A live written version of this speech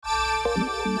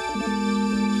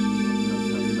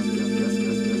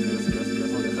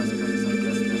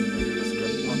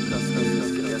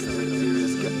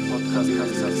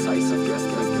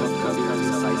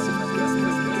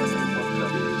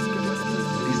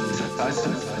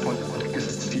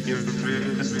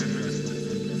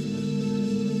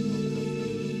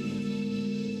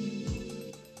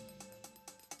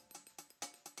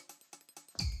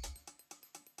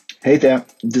Hey there,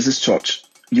 this is George.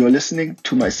 You are listening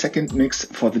to my second mix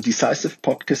for the Decisive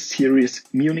podcast series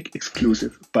Munich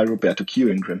exclusive by Roberto Q.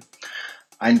 Ingram.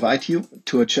 I invite you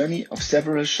to a journey of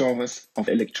several genres of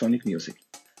electronic music.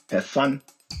 Have fun!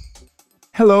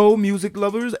 Hello, music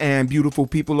lovers and beautiful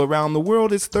people around the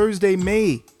world. It's Thursday,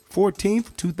 May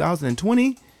 14th,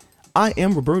 2020. I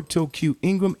am Roberto Q.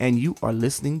 Ingram, and you are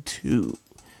listening to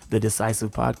the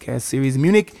Decisive podcast series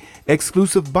Munich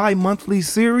exclusive bi-monthly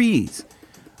series.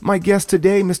 My guest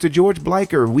today, Mr. George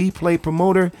Bleicher, We Play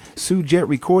promoter, Sujet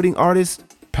recording artist,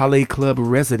 Palais Club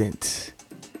resident.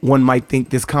 One might think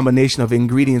this combination of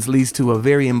ingredients leads to a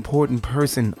very important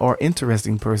person or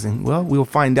interesting person. Well, we'll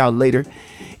find out later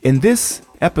in this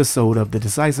episode of the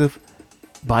Decisive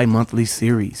bi-monthly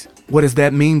series. What does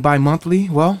that mean bi-monthly?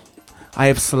 Well, I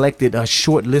have selected a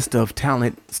short list of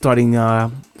talent starting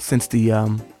since the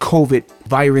COVID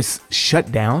virus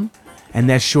shutdown. And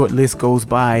that short list goes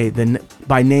by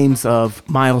names of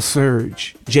Miles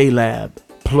Surge, J-Lab,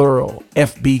 Plural,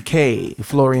 FBK,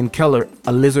 Florian Keller,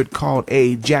 A Lizard Called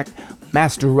A, Jack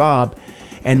Master Rob,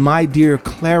 and my dear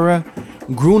Clara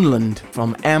Grunland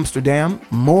from Amsterdam.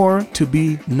 More to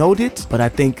be noted, but I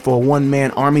think for a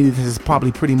one-man army, this is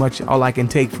probably pretty much all I can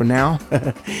take for now.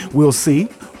 We'll see.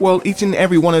 Well, each and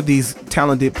every one of these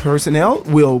talented personnel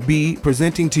will be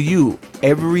presenting to you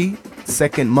every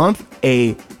second month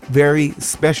a very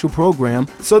special program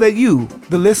so that you,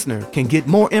 the listener, can get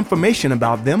more information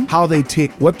about them, how they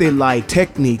tick, what they like,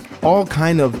 technique, all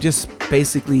kind of just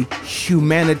basically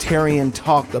humanitarian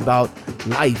talk about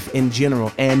life in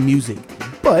general and music.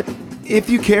 But if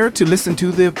you care to listen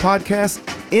to the podcast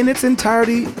in its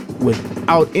entirety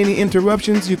without any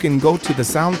interruptions, you can go to the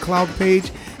SoundCloud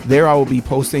page. There I will be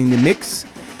posting the mix.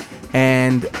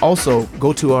 And also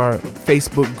go to our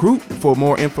Facebook group for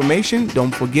more information.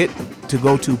 Don't forget to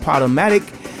go to Podomatic.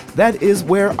 That is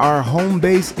where our home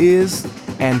base is,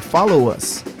 and follow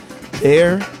us.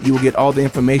 There you will get all the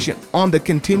information on the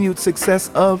continued success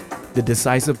of the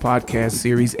Decisive podcast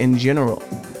series in general.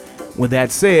 With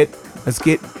that said, let's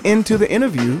get into the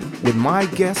interview with my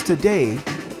guest today,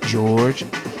 George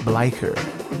Bleicher.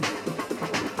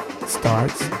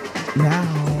 Starts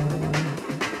now.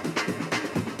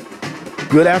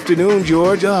 Good afternoon,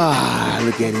 George. Look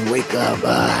at him, wake up.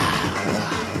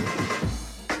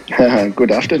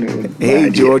 Good afternoon. Hey,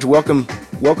 George, welcome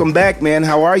back, man.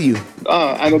 How are you?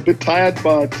 I'm a bit tired,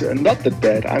 but not that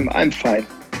bad. I'm fine.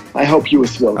 I hope you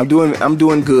as well. I'm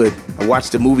doing good. I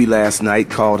watched a movie last night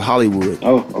called Hollywood.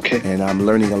 Oh, okay. And I'm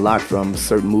learning a lot from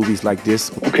certain movies like this.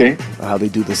 Okay. How they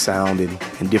do the sound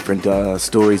and different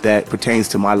stories that pertains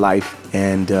to my life.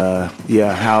 And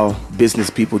how business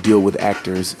people deal with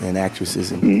actors and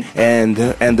actresses and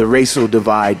the racial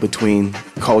divide between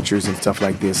cultures and stuff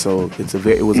like this. So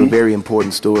it was a very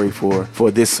important story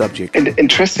for this subject. An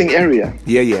interesting area.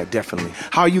 Yeah, definitely.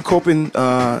 How are you coping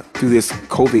through this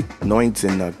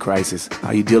COVID-19 crisis? How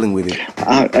are you dealing with it?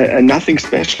 Nothing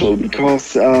special,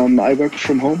 because I work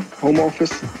from home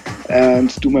office,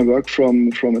 and do my work from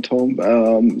at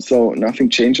home. So nothing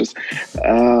changes.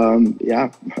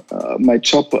 My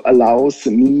job allows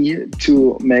me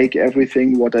to make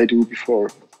everything what I do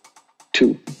before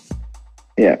too.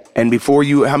 Yeah. And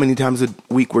how many times a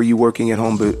week were you working at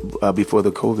home before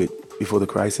the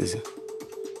crisis?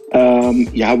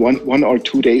 One or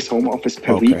 2 days home office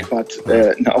per week, but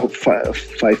now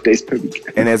 5 days per week.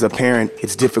 And as a parent,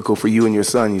 it's difficult for you and your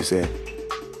son, you said.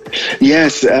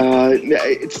 Yes,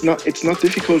 it's not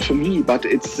difficult for me, but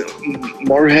it's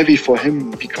more heavy for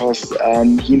him, because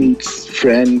he needs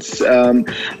friends,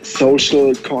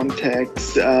 social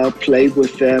contacts, play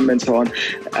with them, and so on.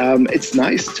 It's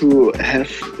nice to have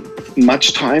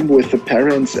much time with the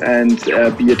parents and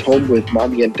be at home with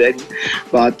mommy and daddy,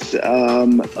 but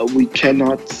we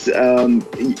cannot.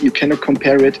 You cannot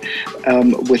compare it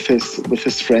with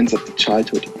his friends of the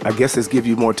childhood. I guess this gives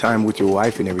you more time with your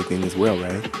wife and everything as well,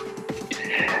 right?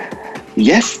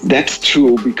 Yes, that's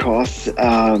true, because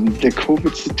the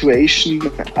COVID situation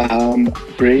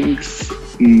brings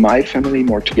my family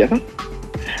more together,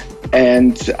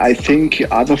 and I think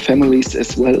other families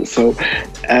as well. So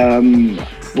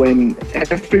when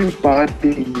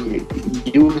everybody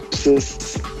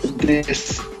uses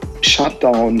this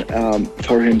shutdown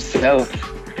for himself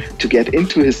to get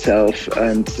into himself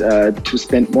and to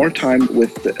spend more time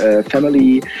with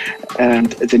family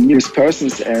and the nearest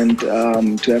persons, and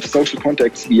to have social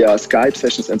contacts via Skype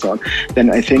sessions and so on, then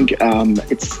I think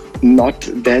it's not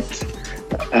that,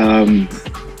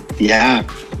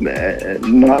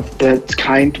 not that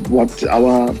kind what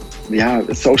our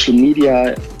social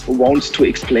media wants to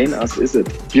explain us, is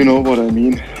it? You know what I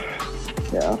mean?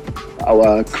 Yeah,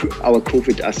 our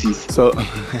COVID assis.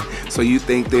 So you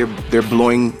think they're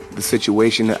blowing the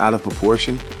situation out of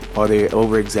proportion? Are they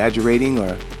over exaggerating,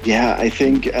 or? Yeah, I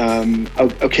think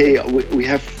okay. We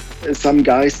have some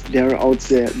guys. They're out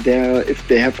there. If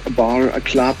they have a bar, a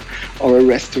club, or a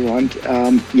restaurant,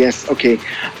 yes, okay.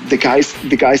 The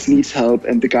guys needs help,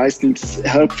 and the guys needs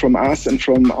help from us and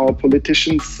from our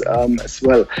politicians as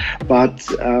well. But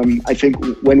I think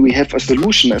when we have a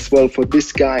solution as well for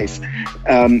these guys,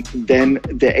 then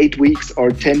the 8 weeks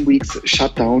or 10 weeks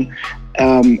shutdown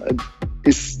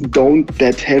is don't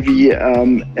that heavy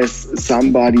as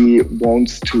somebody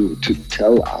wants to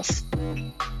tell us.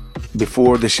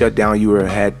 Before the shutdown, you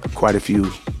had quite a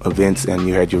few events, and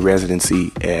you had your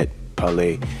residency at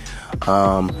Palais.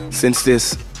 Since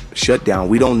this shutdown,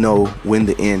 we don't know when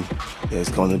the end. There's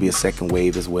going to be a second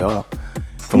wave as well,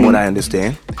 from what I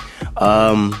understand.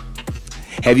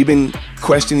 Have you been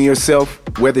questioning yourself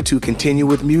whether to continue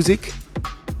with music?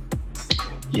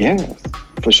 Yes,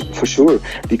 for sure.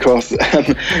 Because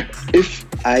if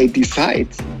I decide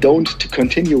don't to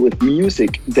continue with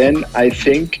music, then I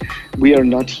think we are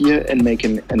not here and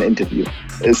making an interview.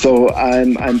 So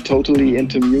I'm totally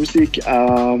into music.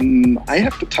 I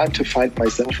have the time to find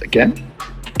myself again,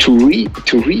 to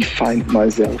re-find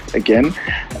myself again,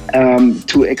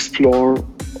 to explore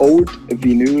old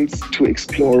vinyls, to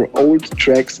explore old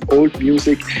tracks, old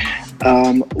music.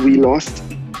 We lost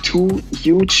three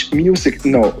huge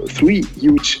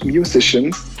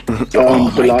musicians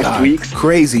the last weeks.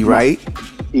 Crazy, right?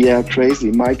 Yeah,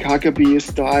 crazy. Mike Huckabee has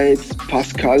died.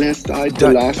 Pascal has died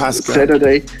the last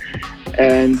Saturday.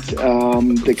 And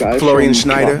the guy Florian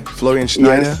Schneider.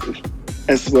 Yes,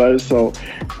 as well. So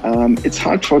it's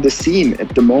hard for the scene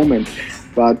at the moment.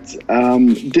 But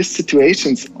these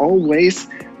situations always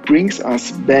brings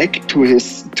us back to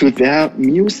their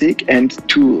music and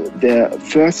to their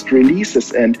first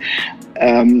releases, and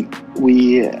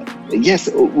we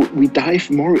dive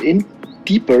more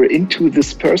deeper into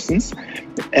these persons,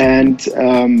 and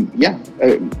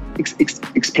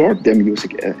explore their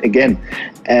music again.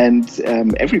 And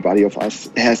everybody of us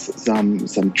has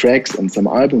some tracks and some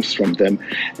albums from them,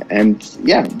 and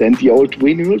then the old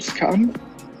vinyls come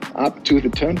up to the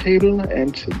turntable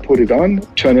and put it on,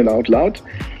 turn it out loud,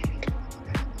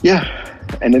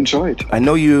 and enjoy it. I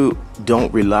know you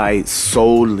don't rely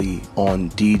solely on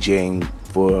DJing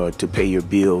to pay your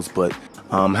bills, but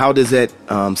how does that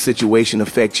situation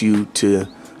affect you to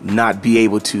not be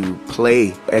able to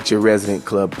play at your resident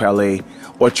club, Palais,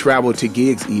 or travel to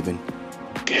gigs even?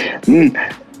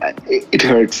 It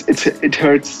hurts. It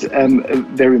hurts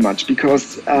very much,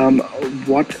 because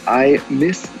what I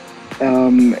miss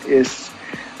is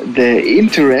the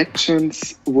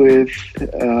interactions with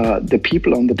the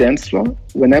people on the dance floor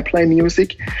when I play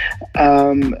music,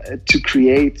 to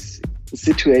create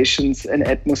situations and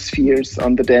atmospheres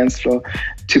on the dance floor,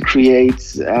 to create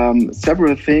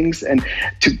several things, and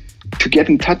to get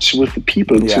in touch with the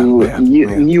people, new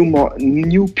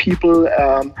people,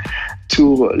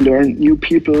 to learn new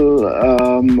people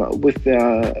with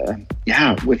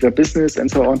their business and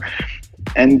so on.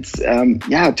 And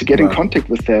to get in contact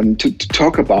with them, to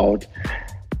talk about,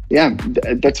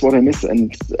 that's what I miss.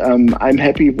 And I'm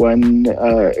happy when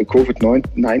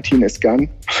COVID-19 is gone,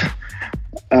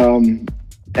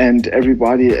 and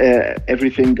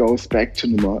everything goes back to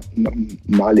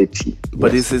normality.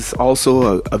 But is this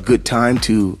also a good time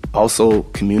to also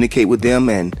communicate with them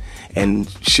and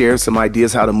share some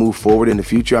ideas how to move forward in the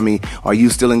future? I mean, are you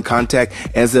still in contact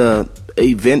as a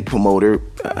event promoter?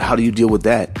 How do you deal with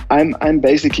that? I'm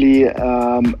basically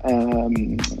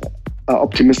an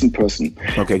optimism person.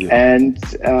 Okay, good. And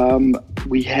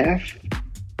we have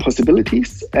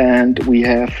possibilities, and we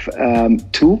have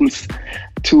tools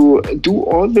to do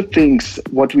all the things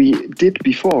what we did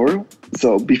before.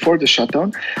 So before the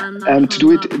shutdown, to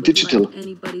do it digital.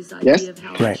 Yes,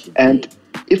 right. And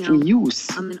if we use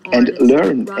and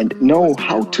learn and know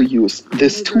how to use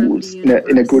these tools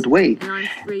in a good way,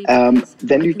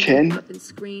 then you can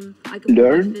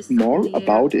learn more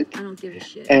about it.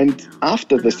 And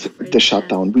after the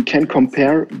shutdown, we can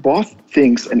compare both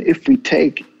things. And if we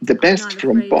take the best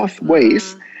from both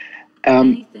ways,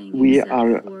 we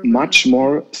are much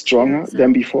more stronger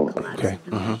than before. Okay,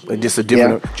 just a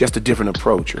different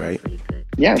approach, right?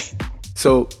 Yes.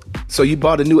 So you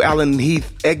bought a new Allen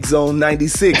Heath X-Zone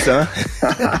 96, huh?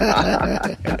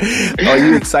 Are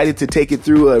you excited to take it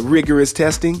through a rigorous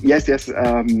testing? Yes.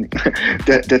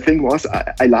 The thing was,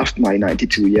 I loved my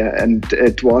 92, and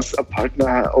it was a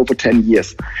partner over 10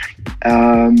 years.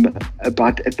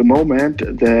 But at the moment,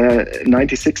 the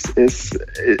 96 is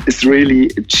really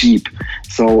cheap.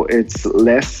 So it's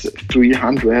less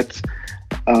 300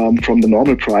 from the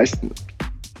normal price.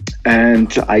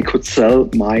 And I could sell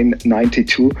mine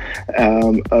 92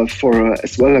 for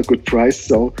as well a good price.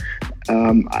 So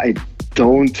I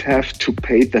don't have to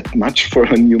pay that much for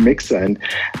a new mixer. And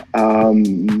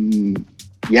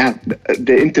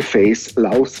the interface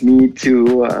allows me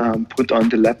to put on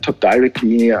the laptop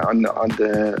directly on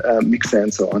the mixer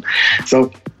and so on.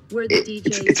 So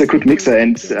it's a good mixer,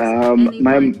 and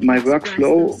my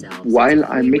workflow while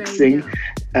I'm mixing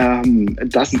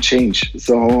doesn't change.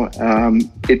 So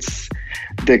it's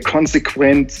the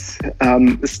consequent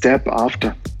step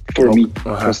after for me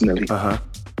personally.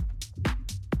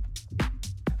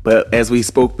 But as we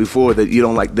spoke before, that you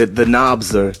don't like the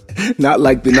knobs are not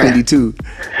like the 92.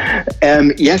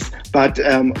 Yes, but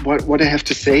what I have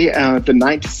to say, the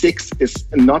 96 is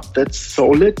not that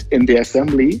solid in the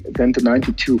assembly than the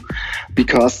 92,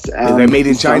 because they're made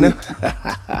in China.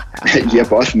 Yeah,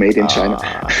 both made in China.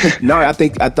 No, I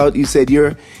thought you said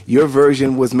your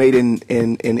version was made in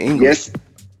England. Yes.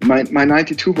 My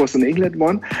 92 was an England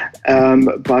one,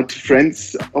 but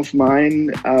friends of mine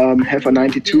have a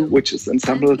 92 which is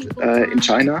assembled in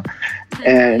China,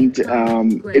 and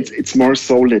it's more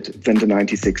solid than the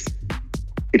 96.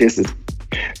 It is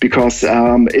because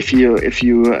if you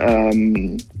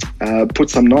put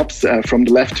some knobs from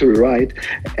the left to the right,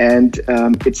 and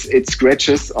it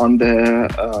scratches on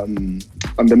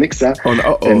the mixer,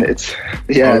 then it's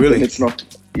really? Then it's not.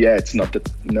 Yeah, it's not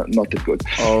that good.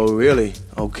 Oh, really?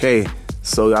 Okay.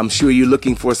 So I'm sure you're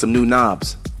looking for some new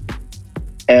knobs.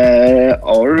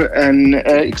 Or an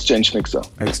exchange mixer.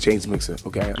 Exchange mixer.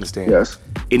 Okay, I understand. Yes.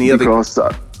 Because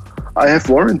I have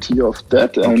warranty of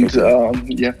that, and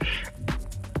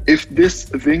if this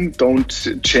thing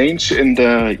don't change in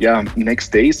the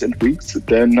next days and weeks,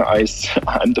 then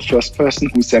I'm the first person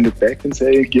who send it back and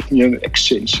say, give me an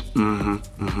exchange.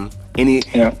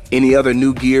 Any other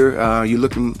new gear you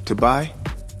looking to buy?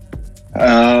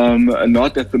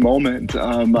 Not at the moment.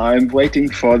 I'm waiting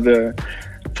for the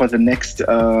next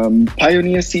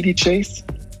Pioneer CDJs.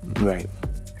 Right.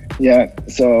 Yeah.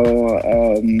 So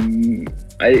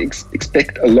I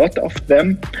expect a lot of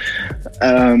them,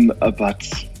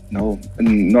 but no,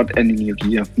 not any new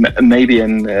gear. Maybe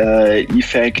an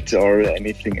Effect or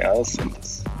anything else.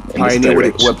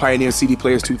 Pioneer, what Pioneer CD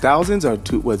players 2000s or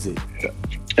was it?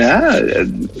 Yeah,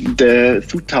 the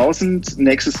 2000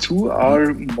 Nexus 2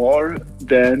 are more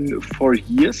than 4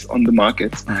 years on the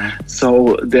market.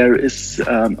 So there is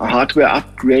a hardware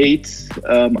upgrade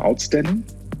outstanding.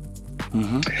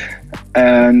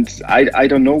 And I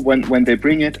don't know when they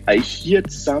bring it. I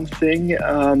heard something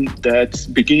that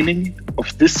beginning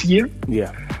of this year.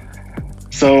 Yeah.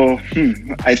 So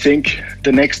I think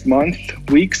the next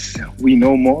weeks, we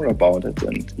know more about it.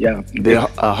 And the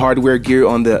hardware gear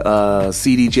on the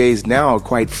CDJs now are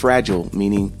quite fragile,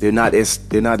 meaning they're not as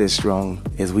strong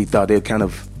as we thought. They're kind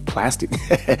of plastic-ish.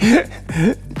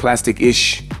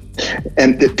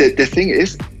 And the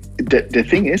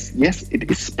thing is, yes,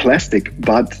 it is plastic,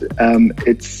 but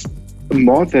it's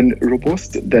more than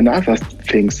robust than other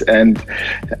things. And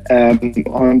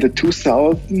on the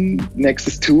 2000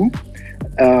 Nexus 2.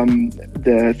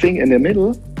 The thing in the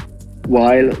middle,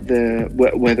 while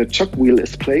where the chuck wheel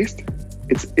is placed,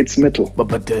 it's metal.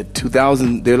 But the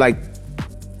 2000, they're like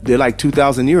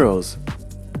 2,000 euros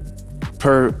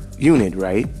per unit,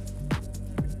 right?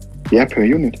 Yeah, per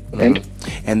unit.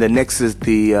 And the next is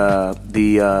the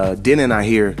Denon. I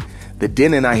hear the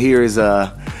Denon is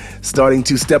starting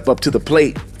to step up to the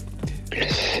plate.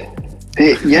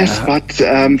 Yes, but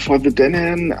for the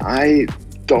Denon, I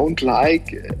don't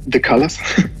like the colors.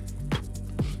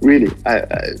 Really,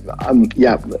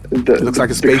 it looks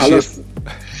like a spaceship.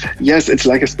 Yes, it's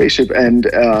like a spaceship, and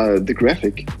the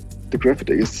graphic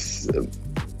is.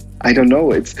 I don't know.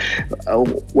 It's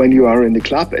when you are in the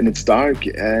club and it's dark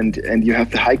and you have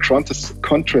the high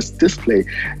contrast display.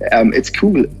 It's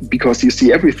cool because you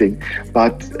see everything.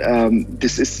 But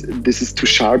this is too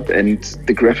sharp, and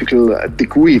the graphical the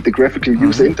GUI, the graphical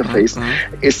user interface,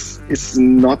 is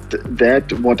not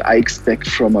that what I expect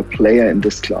from a player in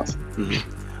this class.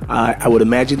 I would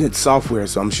imagine it's software,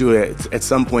 so I'm sure at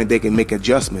some point they can make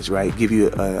adjustments, right? Give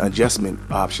you adjustment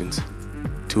options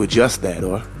to adjust that,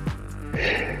 or.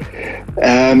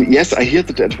 Yes, I hear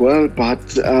that as well,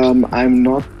 but I'm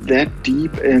not that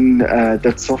deep in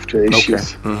that software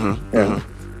issues.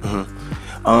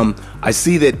 I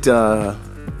see that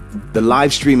the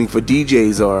live streaming for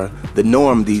DJs are the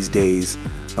norm these days.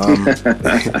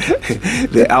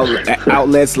 The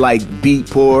outlets like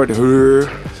Beatport,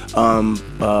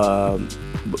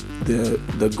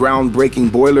 the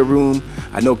groundbreaking Boiler Room.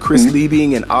 I know Chris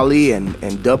Liebing and Ali and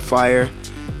Dubfire,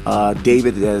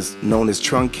 David, as known as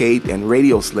Truncate, and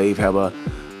Radio Slave have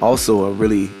also a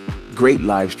really great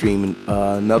live stream.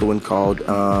 Another one called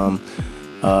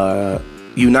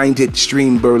United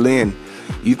Stream Berlin.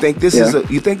 You think this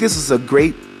is a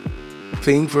great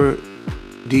thing for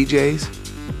DJs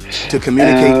to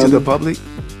communicate to the public?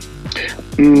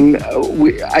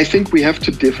 I think we have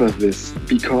to differ this,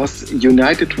 because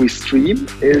United We Stream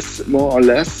is more or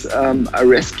less a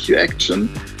rescue action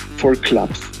for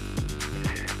clubs,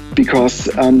 because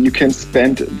you can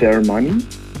spend their money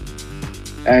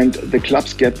and the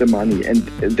clubs get the money, and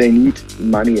they need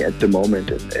money at the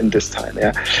moment in this time.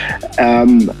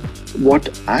 What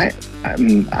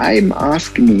I'm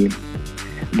asking me,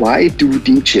 why do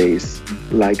DJs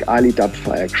like Ali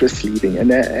Dubfire, Chris Liebing,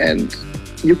 and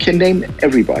you can name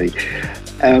everybody,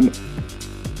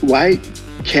 why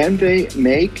can they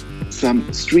make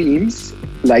some streams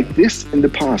like this in the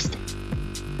past?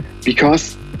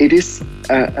 Because it is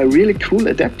a really cool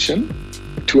adaptation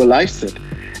to a live set,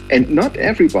 and not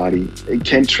everybody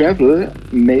can travel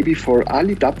maybe for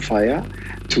Ali Dubfire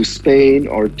to Spain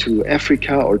or to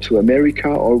Africa or to America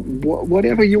or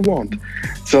whatever you want.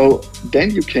 So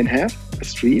then you can have a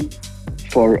stream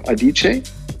for a DJ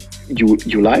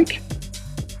you like,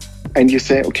 and you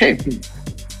say, okay,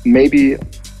 maybe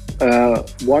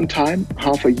one time,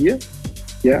 half a year,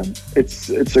 it's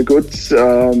a good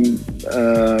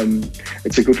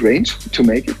range to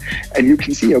make it, and you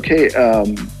can see, okay,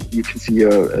 you can see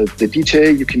the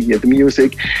DJ, you can hear the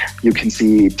music, you can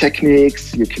see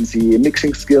techniques, you can see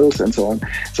mixing skills, and so on.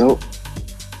 So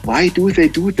why do they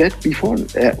do that before?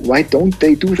 Why don't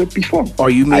they do that before? Do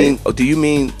you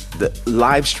mean the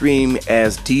live stream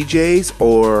as DJs,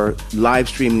 or live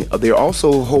streaming? They're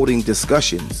also holding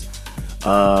discussions.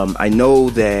 I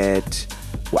know that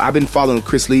I've been following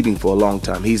Chris Liebing for a long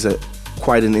time. He's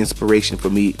quite an inspiration for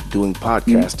me doing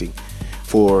podcasting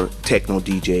for techno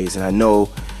DJs. And I know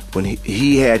when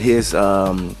he had his,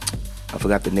 I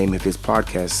forgot the name of his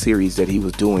podcast series that he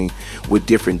was doing with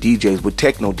different DJs, with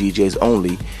techno DJs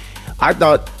only. I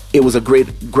thought it was a great,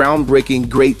 groundbreaking,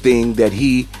 great thing that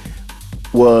he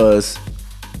was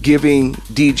giving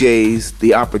DJs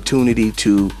the opportunity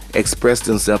to express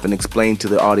themselves and explain to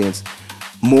the audience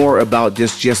more about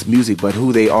just music, but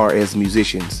who they are as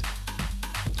musicians.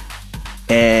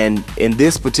 And in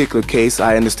this particular case,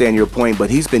 I understand your point, but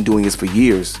he's been doing this for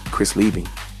years, Chris Liebing.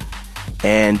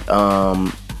 And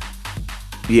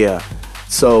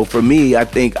so for me, I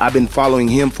think I've been following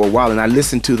him for a while, and I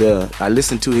listened to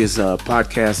his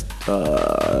podcast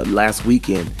last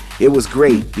weekend. It was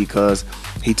great because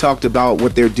he talked about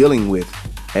what they're dealing with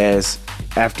as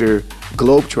after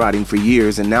globetrotting for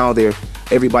years, and now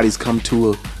everybody's come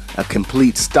to a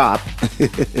complete stop.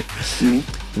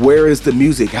 Where is the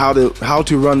music? How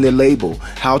to run their label?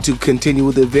 How to continue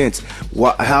with events?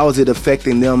 How is it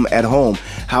affecting them at home?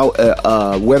 How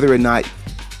whether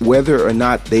or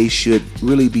not they should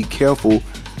really be careful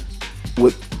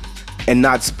with and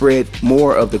not spread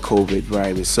more of the COVID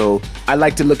virus. So I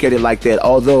like to look at it like that.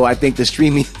 Although I think the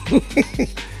streaming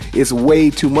is way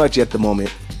too much at the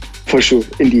moment. For sure,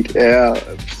 indeed.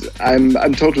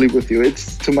 I'm totally with you.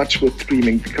 It's too much with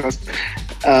streaming, because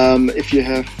if you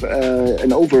have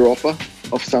an over offer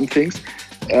of some things,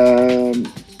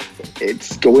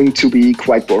 it's going to be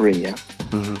quite boring, yeah.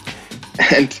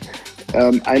 And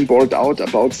I'm bored out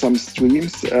about some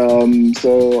streams,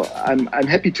 so I'm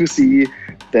happy to see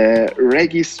the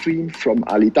reggae stream from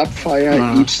Ali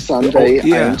Dubfire each Sunday.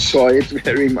 I enjoy it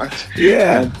very much.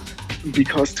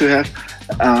 Because to have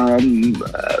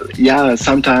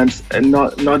sometimes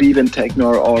not even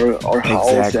techno or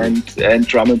house and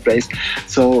drum and bass,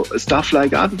 so stuff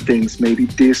like other things, maybe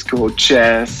disco,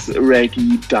 jazz,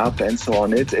 reggae, dub, and so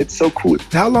on. It's so cool.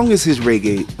 How long is his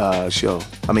reggae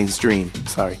stream?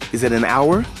 Sorry, is it an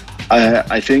hour?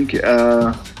 I think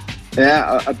a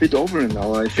bit over an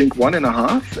hour. I think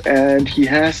 1.5, and he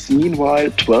has meanwhile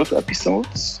 12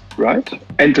 episodes. Right?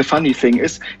 And the funny thing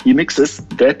is, he mixes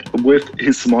that with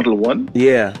his Model 1.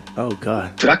 Yeah. Oh,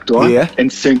 God. Traktor and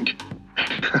sync.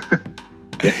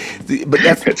 But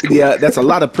that's cool. That's a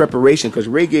lot of preparation, because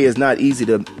reggae is not easy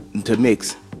to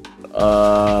mix.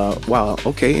 Wow.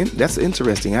 Okay, that's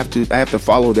interesting. I have to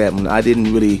follow that one. I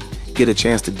didn't really get a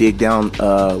chance to dig down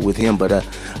with him, but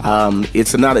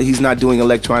he's not doing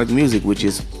electronic music, which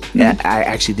is I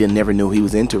actually never knew he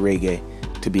was into reggae,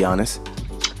 to be honest.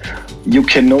 You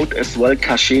can note as well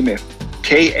Kasheme,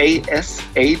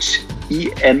 Kasheme,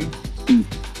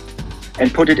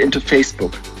 and put it into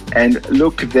Facebook and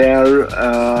look their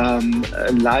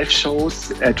live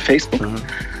shows at Facebook.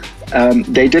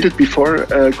 They did it before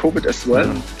COVID as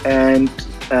well, and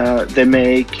they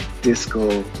make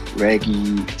disco,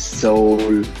 reggae,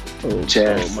 soul,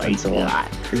 jazz, and so on.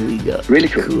 Really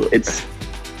cool. It's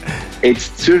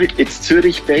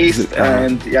Zurich based,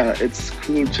 and yeah, it's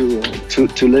cool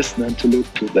to listen and to look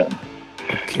to them.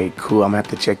 Okay, cool. I'm gonna have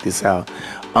to check this out.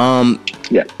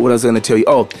 Yeah. What I was gonna tell you.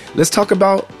 Oh, let's talk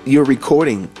about your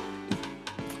recording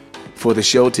for the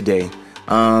show today.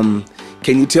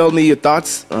 Can you tell me your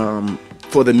thoughts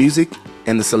for the music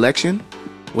and the selection?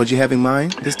 What you have in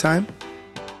mind this time?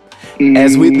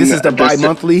 This is the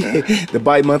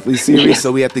bi-monthly series,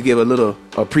 so we have to give a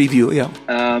preview. Yeah.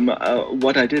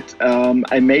 What I did,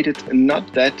 I made it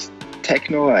not that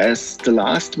techno as the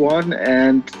last one,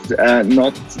 and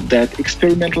not that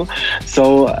experimental.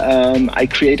 So I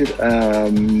created.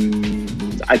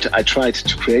 I tried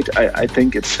to create. I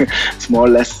think it's more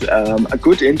or less a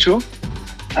good intro.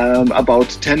 About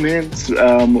 10 minutes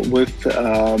with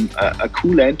a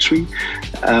cool entry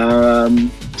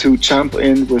to jump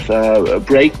in with a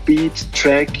breakbeat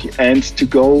track and to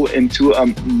go into a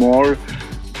more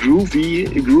groovy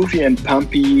and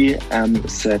pumpy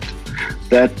set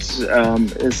that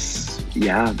is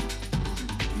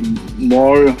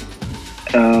more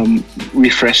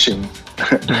refreshing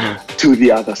to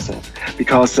the other set,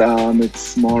 because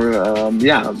it's more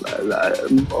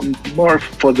more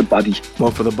for the body.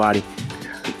 More for the body.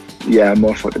 Yeah,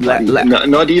 more for the body.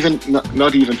 Not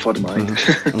even for the mind.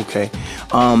 Okay.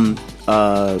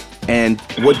 And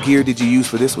what gear did you use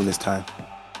for this one this time?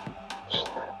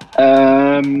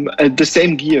 The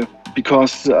same gear,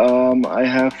 because I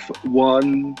have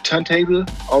one turntable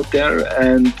out there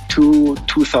and two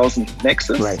 2000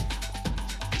 Nexus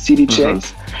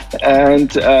CDJs.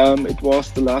 And it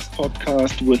was the last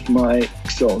podcast with my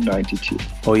XO 92.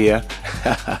 Oh yeah.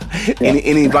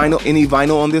 Any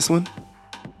vinyl on this one?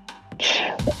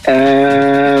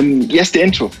 Yes, the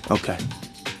intro. Okay.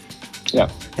 Yeah.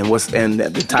 And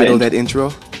the title of that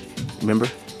intro? Remember?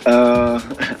 I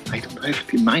don't have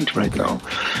it in mind right now.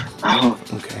 Oh.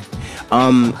 Okay.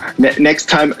 Next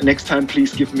time,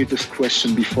 please give me this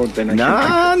question before then. No.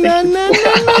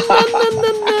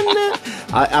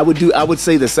 I would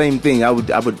say the same thing.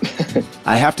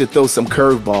 I have to throw some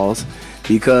curveballs,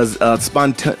 because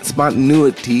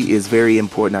spontaneity is very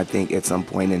important, I think, at some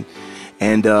point.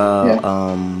 And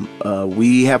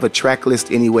we have a track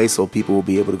list anyway, so people will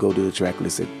be able to go to the track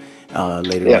list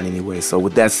later on anyway. So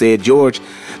with that said, George,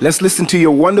 let's listen to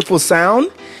your wonderful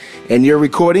sound and your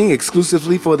recording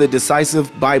exclusively for the Decisive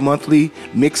Bi-Monthly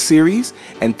Mix Series.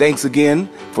 And thanks again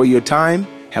for your time.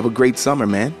 Have a great summer,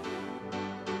 man.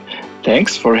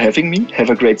 Thanks for having me. Have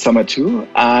a great summer too.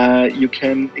 You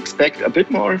can expect a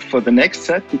bit more for the next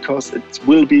set, because it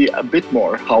will be a bit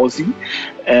more housey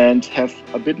and have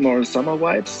a bit more summer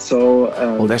vibes. So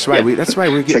that's right. Yeah. That's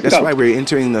right. We're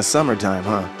entering the summertime,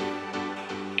 huh?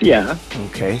 Yeah.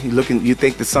 Okay. You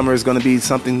think the summer is going to be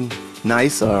something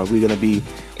nice, or are we going to be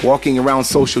walking around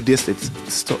social distancing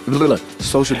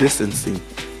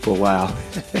for a while?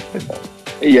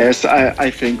 Yes, I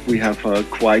think we have a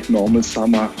quite normal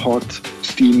summer, hot,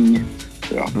 steamy.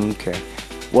 Yeah. Okay.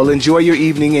 Well, enjoy your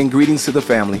evening and greetings to the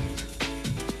family.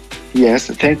 Yes,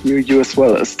 thank you. You as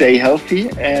well. Stay healthy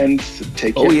and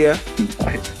take care. Oh, yeah.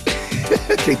 Bye.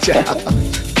 Okay, ciao.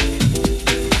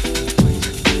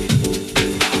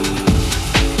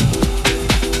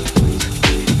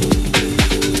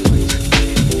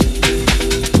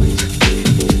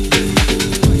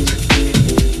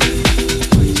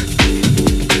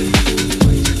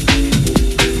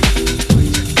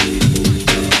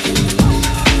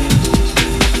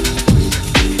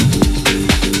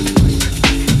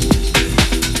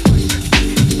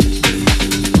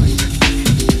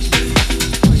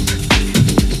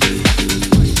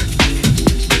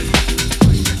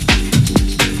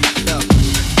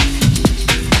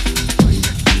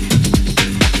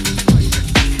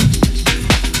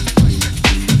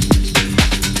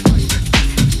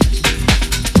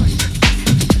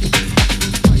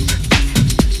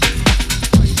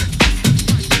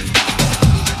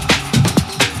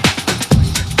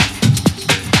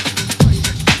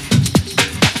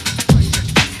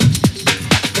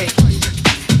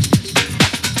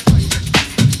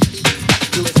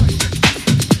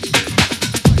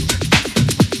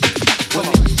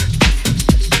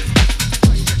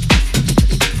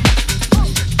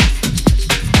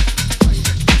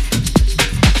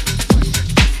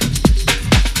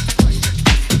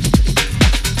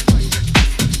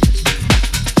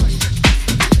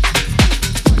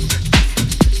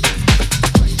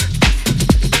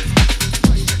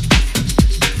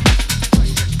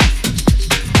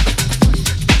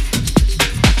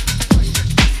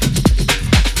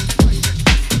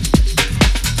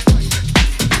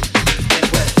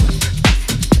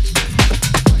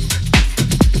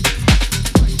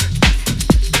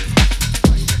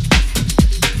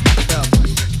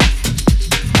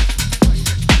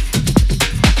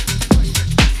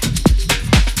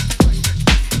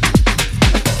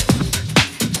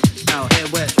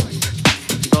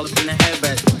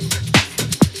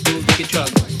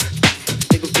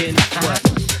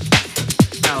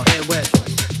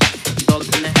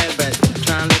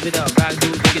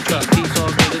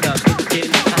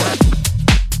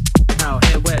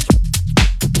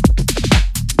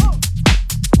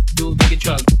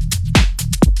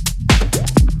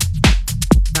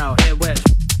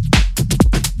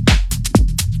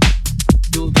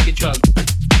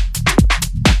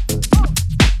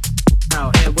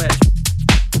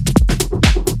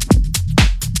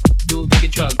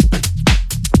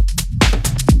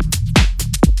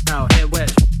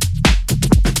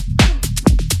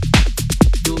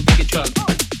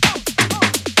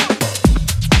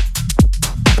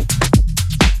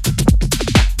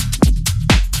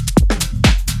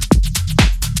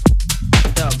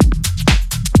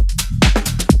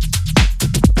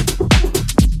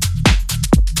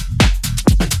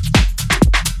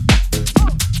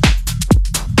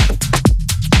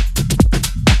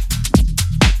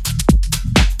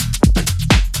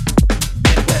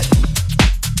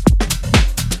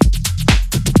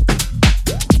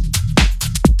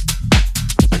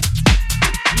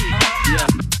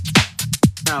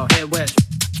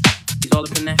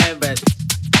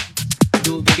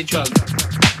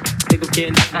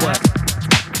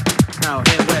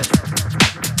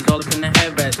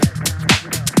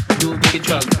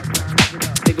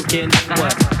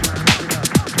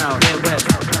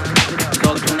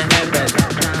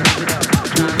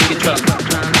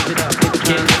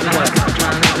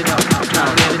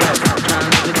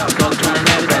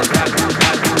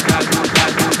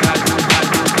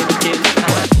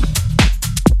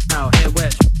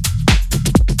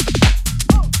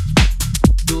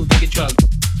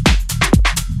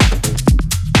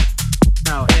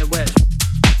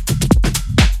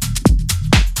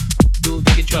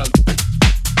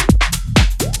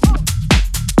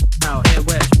 Now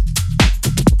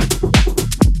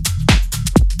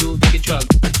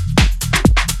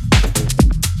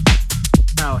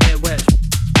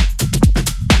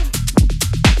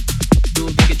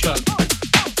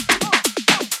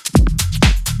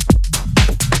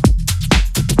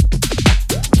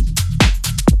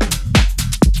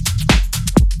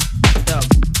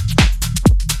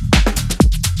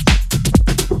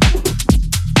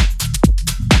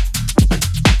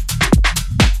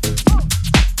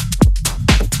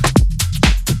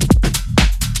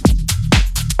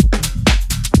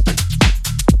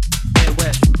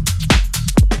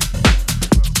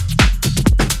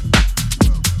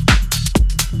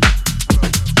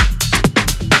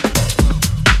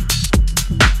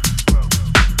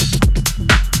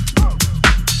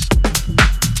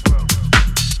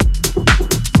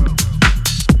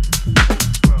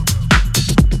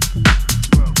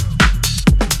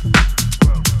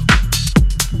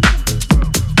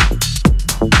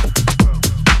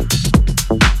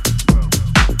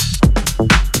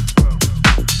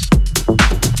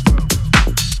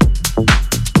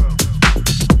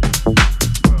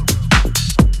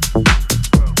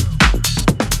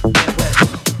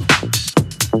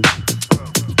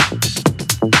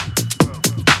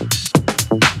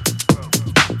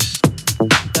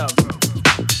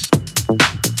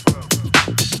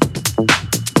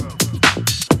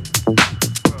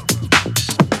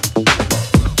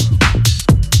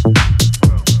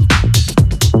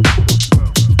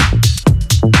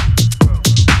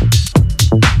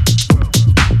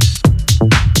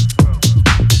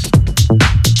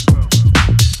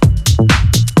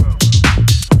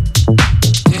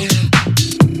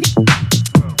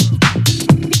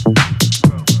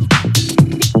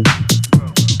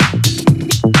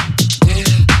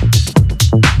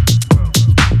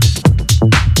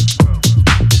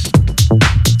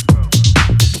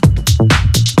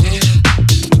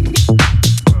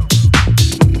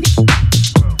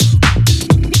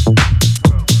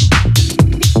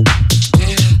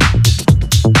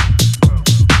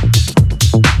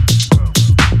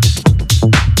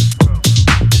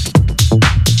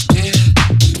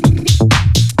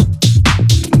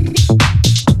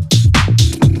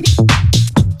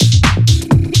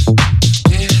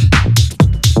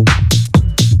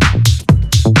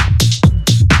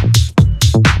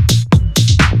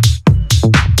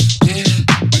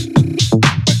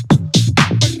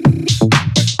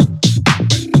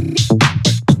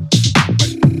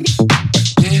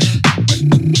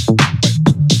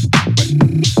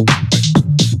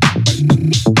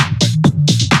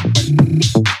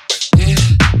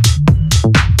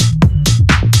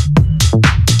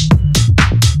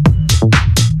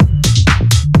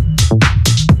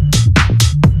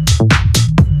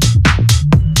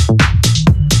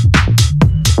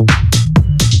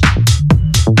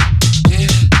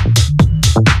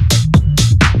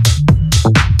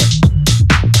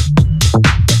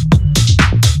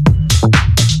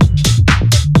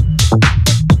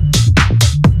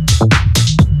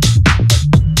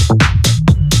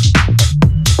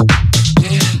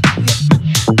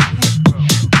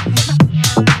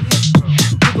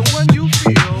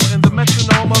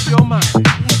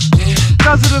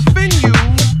within you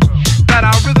that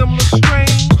our rhythm looks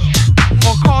strange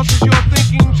or causes your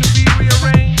thinking to be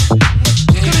rearranged?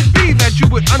 Could it be that you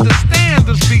would understand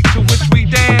the beat to which we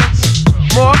dance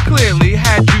more clearly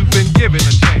had you been given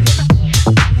a chance?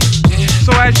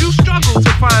 So as you struggle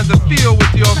to find the feel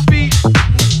with your feet,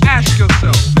 ask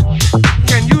yourself,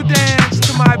 can you dance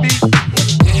to my beat?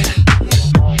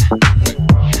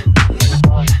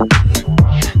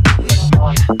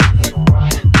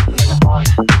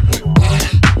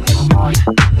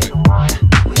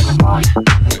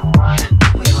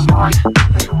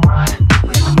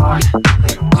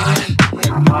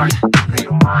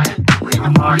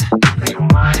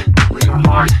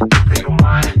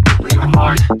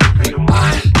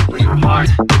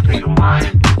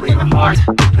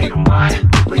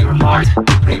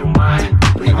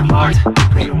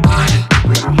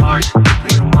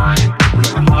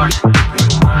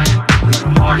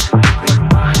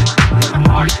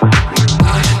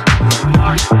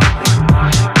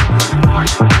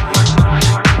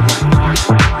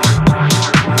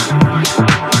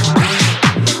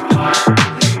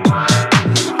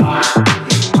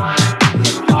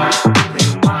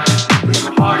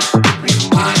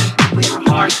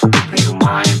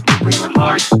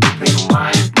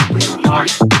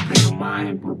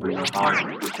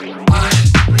 Heart.